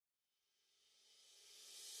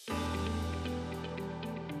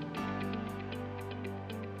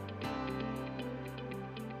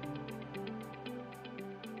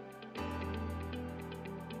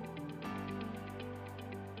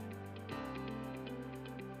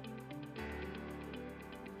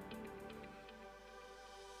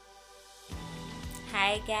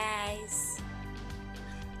Hi guys.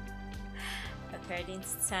 According to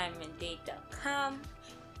timeanddate.com,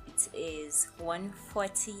 it is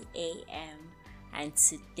 1:40 a.m. and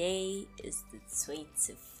today is the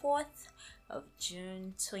 24th of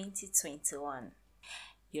June 2021.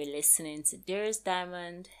 You're listening to Dearest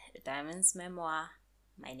Diamond, Diamond's memoir.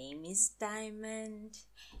 My name is Diamond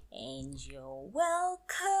and you're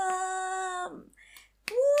welcome.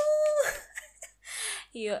 Woo!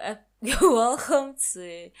 You're welcome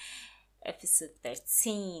to episode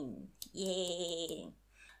 13. Yay!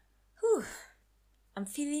 Whew. I'm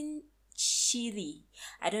feeling chilly.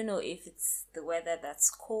 I don't know if it's the weather that's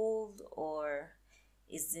cold or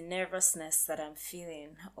it's the nervousness that I'm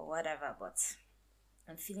feeling or whatever, but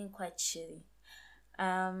I'm feeling quite chilly.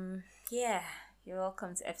 Yeah, you're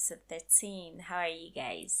welcome to episode 13. How are you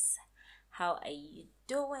guys? How are you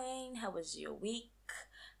doing? How was your week?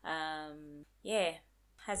 Yeah,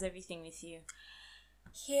 how's everything with you?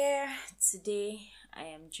 Here today, I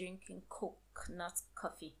am drinking Coke, not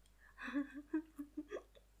coffee.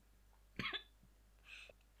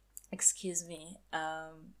 Excuse me.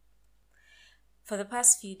 For the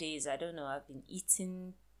past few days, I don't know, I've been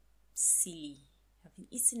eating silly. I've been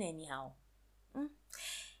eating anyhow.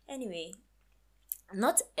 Anyway,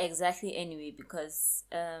 not exactly anyway because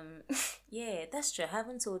yeah, that's true. I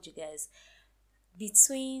haven't told you guys.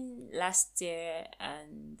 Between last year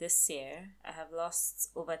and this year, I have lost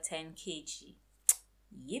over 10 kg.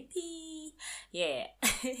 Yippee! Yeah,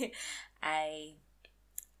 I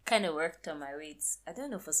kind of worked on my weight. I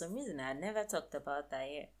don't know, for some reason, I never talked about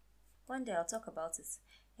that yet. One day I'll talk about it.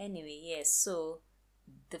 Anyway, yeah, so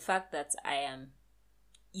the fact that I am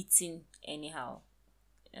eating anyhow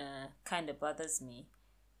kind of bothers me,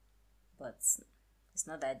 but it's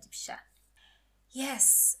not that deep, sha.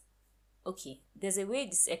 Yes, okay, there's a way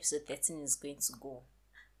this episode 13 is going to go.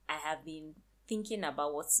 I have been thinking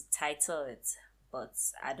about what to title it, but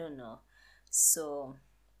I don't know. So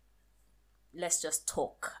let's just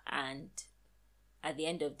talk, and at the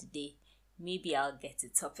end of the day, maybe I'll get a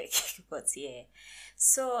topic. But yeah.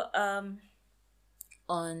 So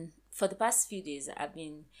on for the past few days I've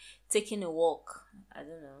been taking a walk. I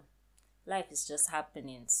don't know. Life is just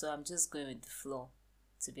happening, so I'm just going with the flow,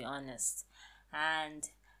 to be honest. And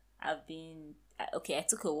I've been okay, I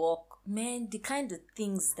took a walk. Man, the kind of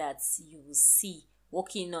things that you will see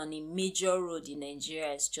walking on a major road in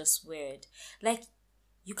Nigeria is just weird. Like,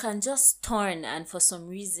 you can just turn and for some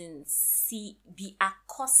reason be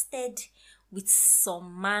accosted with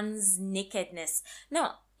some man's nakedness.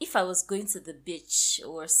 Now, if I was going to the beach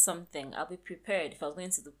or something, I'll be prepared. If I was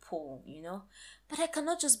going to the pool, but I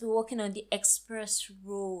cannot just be walking on the express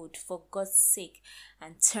road, for God's sake,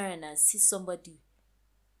 and turn and see somebody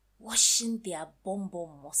washing their bum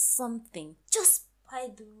bum or something just by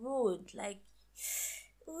the road. Like,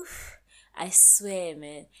 oof, I swear,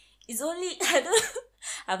 man. It's only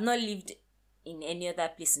I've not lived in any other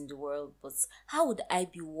place in the world, but how would I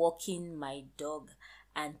be walking my dog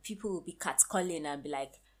and people will be catcalling and be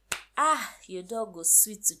like, your dog was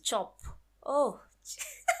sweet to chop. Oh,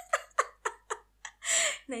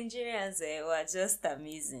 Nigerians were just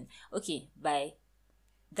amazing. Okay, by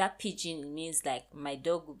that pidgin, it means like my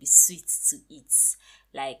dog will be sweet to eat.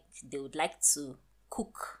 Like they would like to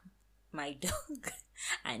cook my dog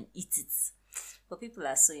and eat it. But people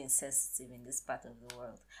are so insensitive in this part of the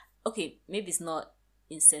world. Okay, maybe it's not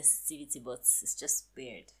insensitivity, but it's just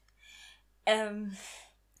weird.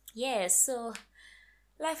 Yeah, so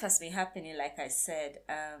life has been happening, like I said.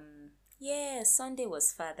 Yeah, Sunday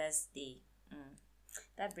was Father's Day.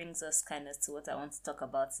 That brings us kind of to what I want to talk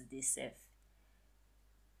about today, Seth.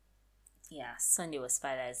 Yeah, Sunday was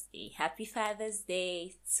Father's Day. Happy Father's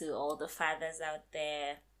Day to all the fathers out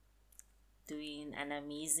there doing an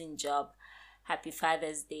amazing job. Happy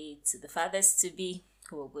Father's Day to the fathers to be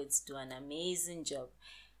who are going to do an amazing job.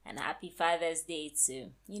 And happy Father's Day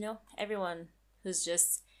to, everyone who's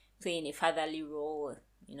just playing a fatherly role,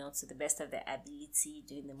 to the best of their ability,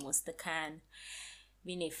 doing the most they can.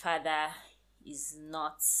 Being a father is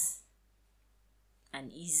not an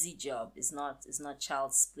easy job. It's not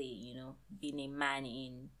child's play. Being a man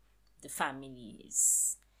in the family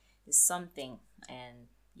is something, and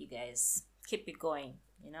you guys keep it going.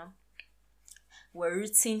 We're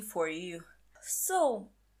rooting for you. So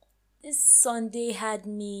this Sunday had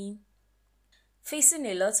me facing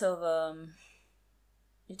a lot of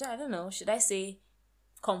I don't know, should I say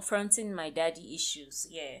confronting my daddy issues.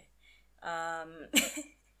 Yeah.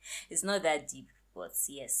 It's not that deep, but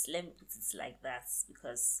yes, let me put it like that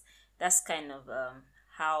because that's kind of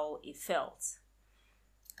how it felt.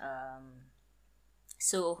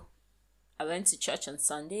 So I went to church on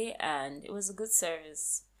Sunday, and it was a good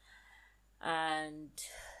service. And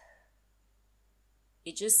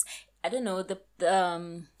it just, I don't know,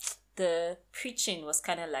 the preaching was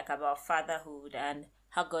kind of like about fatherhood and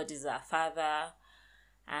how God is our father,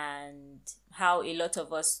 and how a lot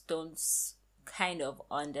of us don't kind of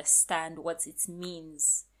understand what it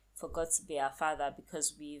means for God to be our father,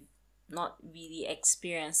 because we've not really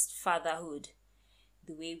experienced fatherhood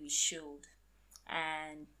the way we should.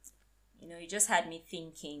 And it just had me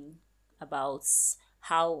thinking about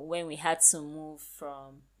how when we had to move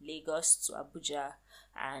from Lagos to Abuja,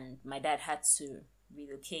 and my dad had to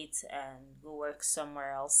relocate and go work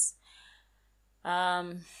somewhere else.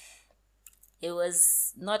 It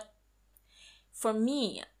was not, for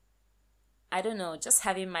me, I don't know, just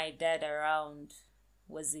having my dad around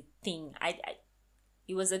was a thing.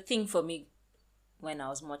 It was a thing for me when I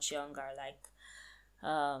was much younger. Like,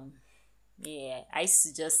 yeah, I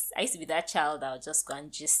used to be that child that would just go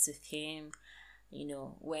and gist with him.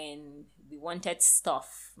 When we wanted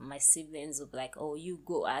stuff, my siblings would be like, "Oh, you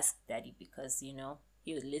go ask daddy," because he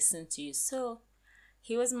would listen to you. So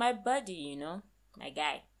he was my buddy, my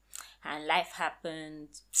guy. And life happened.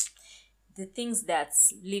 The things that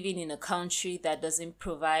living in a country that doesn't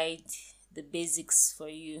provide the basics for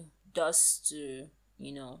you does to,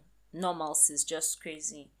 normalcy is just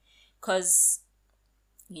crazy. Because,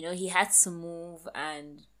 he had to move,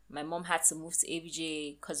 and my mom had to move to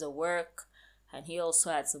ABJ because of work, and he also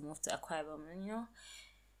had to move to Akwa Ibom, and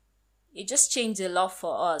it just changed a lot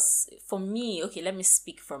for us. For me, okay, let me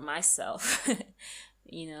speak for myself.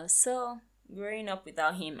 So growing up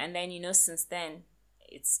without him, and then since then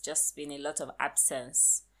it's just been a lot of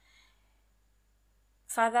absence.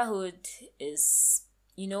 Fatherhood is,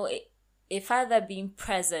 a father being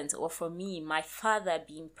present, or for me, my father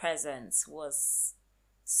being present was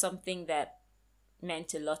something that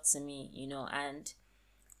meant a lot to me, and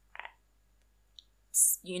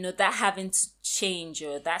that having to change,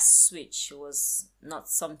 or that switch, was not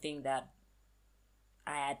something that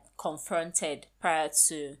I had confronted prior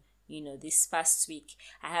to this past week.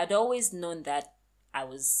 I had always known that I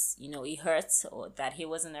was, it hurt, or that he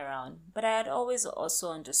wasn't around, but I had always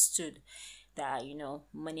also understood that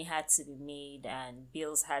money had to be made and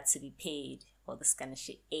bills had to be paid, all this kind of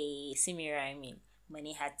shit. See me rhyming.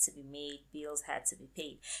 Money had to be made, bills had to be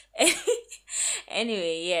paid.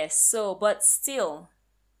 Anyway, yes. So, but still,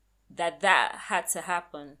 that had to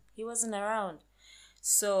happen. He wasn't around.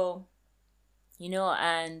 So,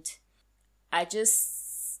 and I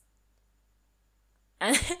just,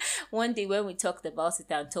 and one day when we talked about it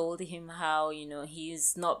and told him how,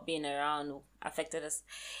 he's not being around affected us,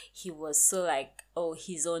 he was so like, oh,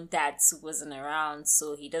 his own dad wasn't around,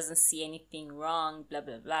 so he doesn't see anything wrong, blah,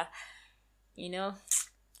 blah, blah.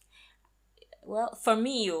 Well, for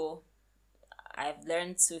me, I've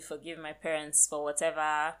learned to forgive my parents for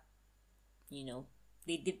whatever,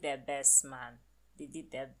 they did their best, man. They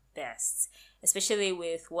did their best, especially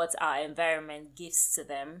with what our environment gives to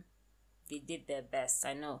them. They did their best.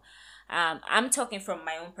 I know. I'm talking from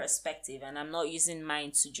my own perspective, and I'm not using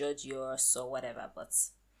mine to judge yours or whatever. But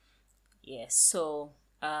yeah, so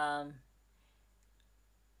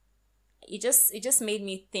it just made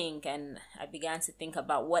me think, and I began to think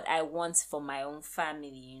about what I want for my own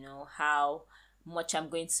family. How much I'm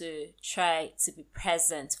going to try to be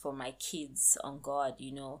present for my kids on God.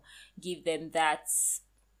 Give them that.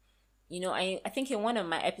 I think in one of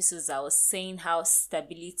my episodes I was saying how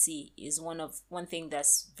stability is one thing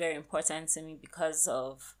that's very important to me, because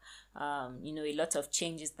of a lot of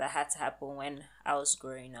changes that had to happen when I was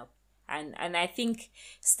growing up. And I think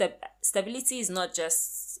stability is not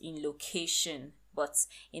just in location, but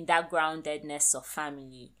in that groundedness of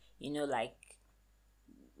family, like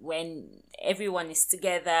when everyone is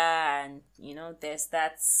together, and there's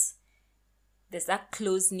that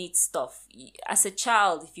close knit stuff. As a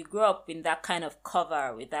child, if you grow up in that kind of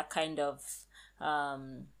cover, with that kind of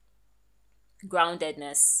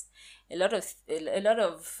groundedness, a lot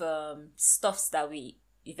of stuffs that we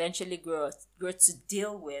eventually grow to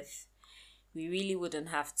deal with, we really wouldn't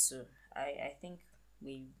have to. I think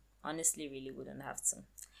we honestly really wouldn't have to.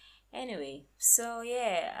 Anyway, so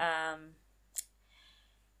yeah,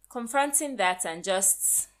 confronting that and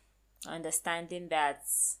just understanding that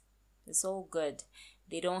it's all good.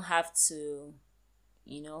 They don't have to,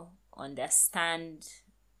 understand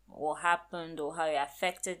what happened or how it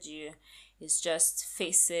affected you. It's just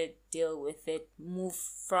face it, deal with it, move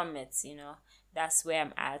from it. That's where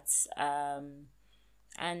I'm at.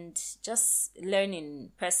 And just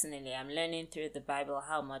learning personally, I'm learning through the Bible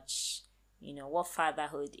how much, what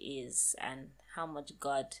fatherhood is, and how much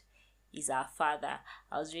God is our Father.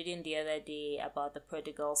 I was reading the other day about the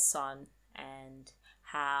prodigal son, and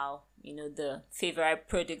how, the favorite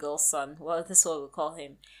prodigal son, well, that's what we call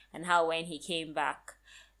him, and how when he came back,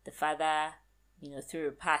 the father, threw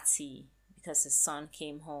a party because his son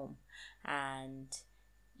came home, and,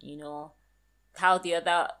 how the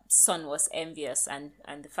other son was envious, and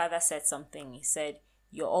the father said something. He said,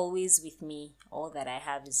 "You're always with me, all that I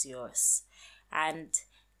have is yours." And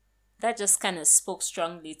that just kind of spoke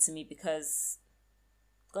strongly to me, because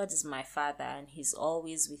God is my Father and He's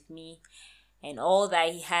always with me, and all that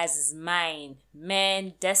He has is mine.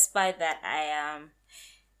 Man, despite that, I am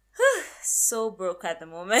so broke at the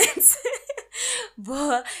moment.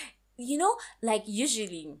 But, like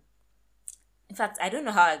usually, in fact, I don't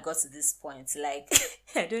know how I got to this point. Like,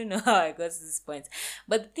 I don't know how I got to this point.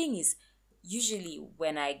 But the thing is, usually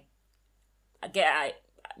when I get,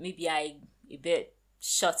 maybe I a bit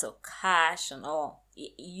short of cash and all,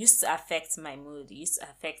 it used to affect my mood. It used to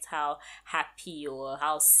affect how happy or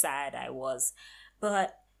how sad I was.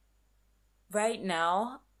 But right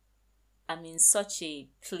now, I'm in such a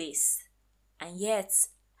place, and yet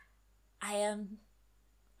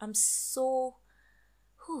I'm so,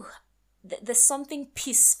 whew, there's something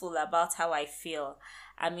peaceful about how I feel.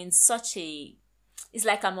 I'm in such a, it's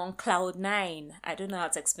like I'm on cloud nine. I don't know how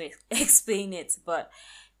to explain it, but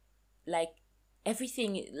like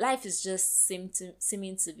everything, life is just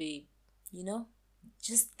seeming to be,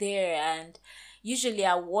 just there. And usually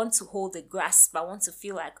I want to hold a grasp. I want to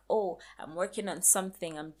feel like, oh, I'm working on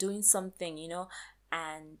something, I'm doing something,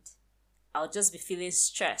 and I'll just be feeling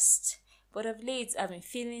stressed. But of late, I've been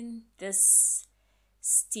feeling this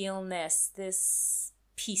stillness, this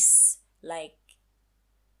peace. Like,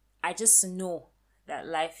 I just know that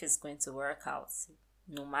life is going to work out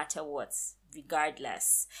no matter what,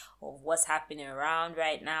 regardless of what's happening around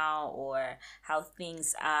right now, or how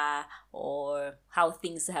things are, or how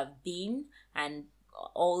things have been, and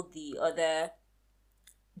all the other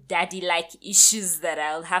daddy like issues that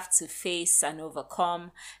I'll have to face and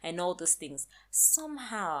overcome, and all those things.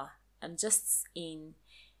 Somehow I'm just in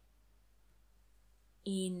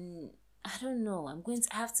I don't know, I'm going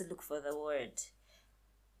to have to look for the word.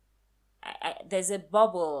 There's a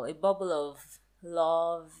bubble of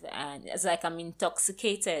love, and it's like I'm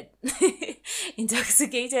intoxicated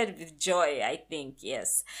intoxicated with joy, I think.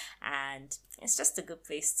 Yes, and it's just a good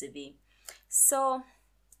place to be. So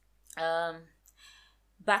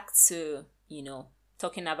back to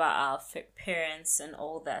talking about our parents and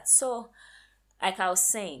all that. So like I was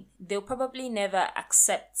saying, they'll probably never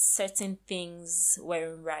accept certain things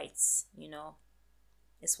weren't right.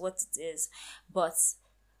 It's what it is. But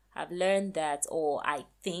I've learned that, or I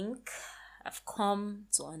think I've come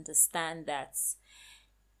to understand that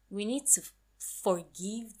we need to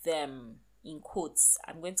forgive them, in quotes.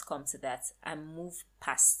 I'm going to come to that, and move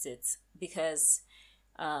past it, because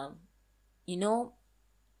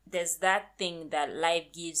there's that thing that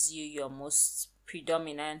life gives you, your most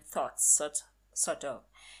predominant thoughts, sort of.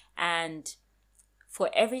 And for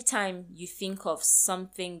every time you think of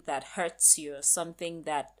something that hurts you, or something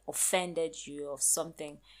that offended you, or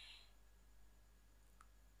something,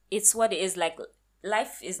 it's what it is. Like,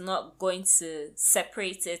 life is not going to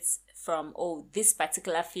separate it from, oh, this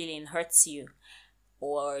particular feeling hurts you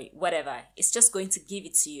or whatever. It's just going to give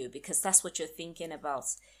it to you, because that's what you're thinking about.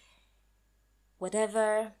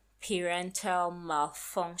 Whatever parental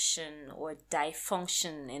malfunction or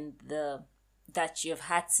dysfunction that you've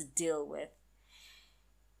had to deal with,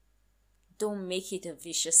 don't make it a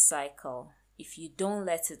vicious cycle. If you don't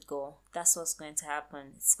let it go, that's what's going to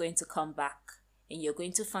happen. It's going to come back, and you're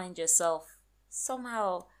going to find yourself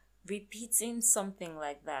somehow repeating something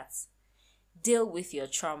like that. Deal with your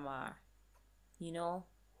trauma,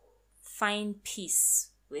 find peace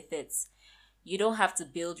with it. You don't have to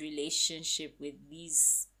build relationship with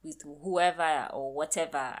whoever or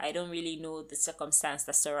whatever. I don't really know the circumstance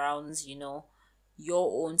that surrounds, your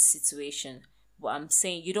own situation. But I'm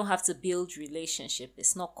saying you don't have to build relationship.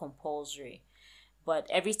 It's not compulsory. But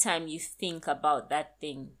every time you think about that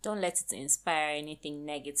thing, don't let it inspire anything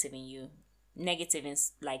negative in you. Negative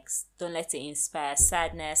is like, don't let it inspire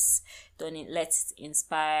sadness. Don't let it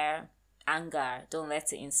inspire anger. Don't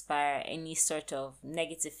let it inspire any sort of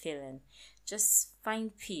negative feeling. Just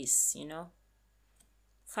find peace,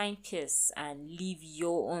 Find peace and live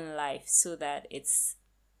your own life, so that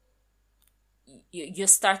you're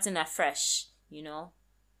starting afresh,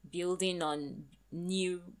 building on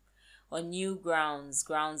new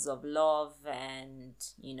grounds of love and,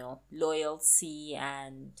 loyalty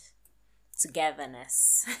and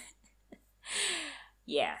togetherness.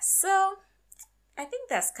 Yeah, so I think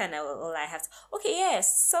that's kind of all I have to. Okay,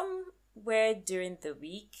 yes, where during the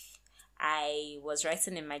week I was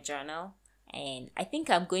writing in my journal, and I think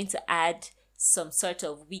I'm going to add some sort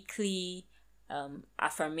of weekly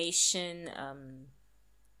affirmation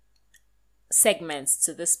segments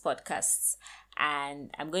to this podcast,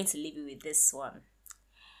 and I'm going to leave you with this one.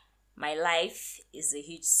 My life is a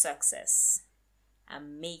huge success.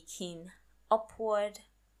 I'm making upward,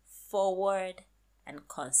 forward, and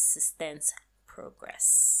consistent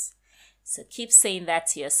progress. So keep saying that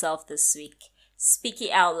to yourself this week. Speak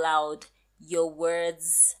it out loud. Your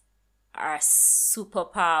words are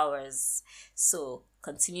superpowers. So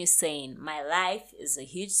continue saying, my life is a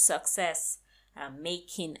huge success. I'm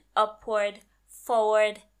making upward,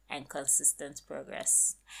 forward, and consistent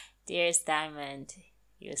progress. Dearest Diamond,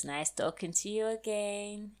 it was nice talking to you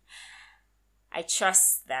again. I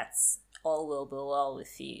trust that all will be well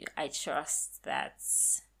with you. I trust that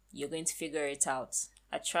you're going to figure it out.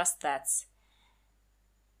 I trust that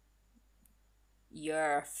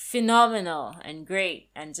you're phenomenal and great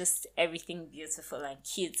and just everything beautiful and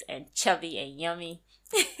cute and chubby and yummy.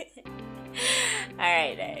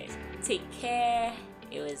 Alright, guys. Take care.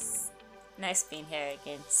 It was nice being here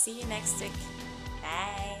again. See you next week.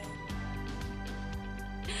 Bye.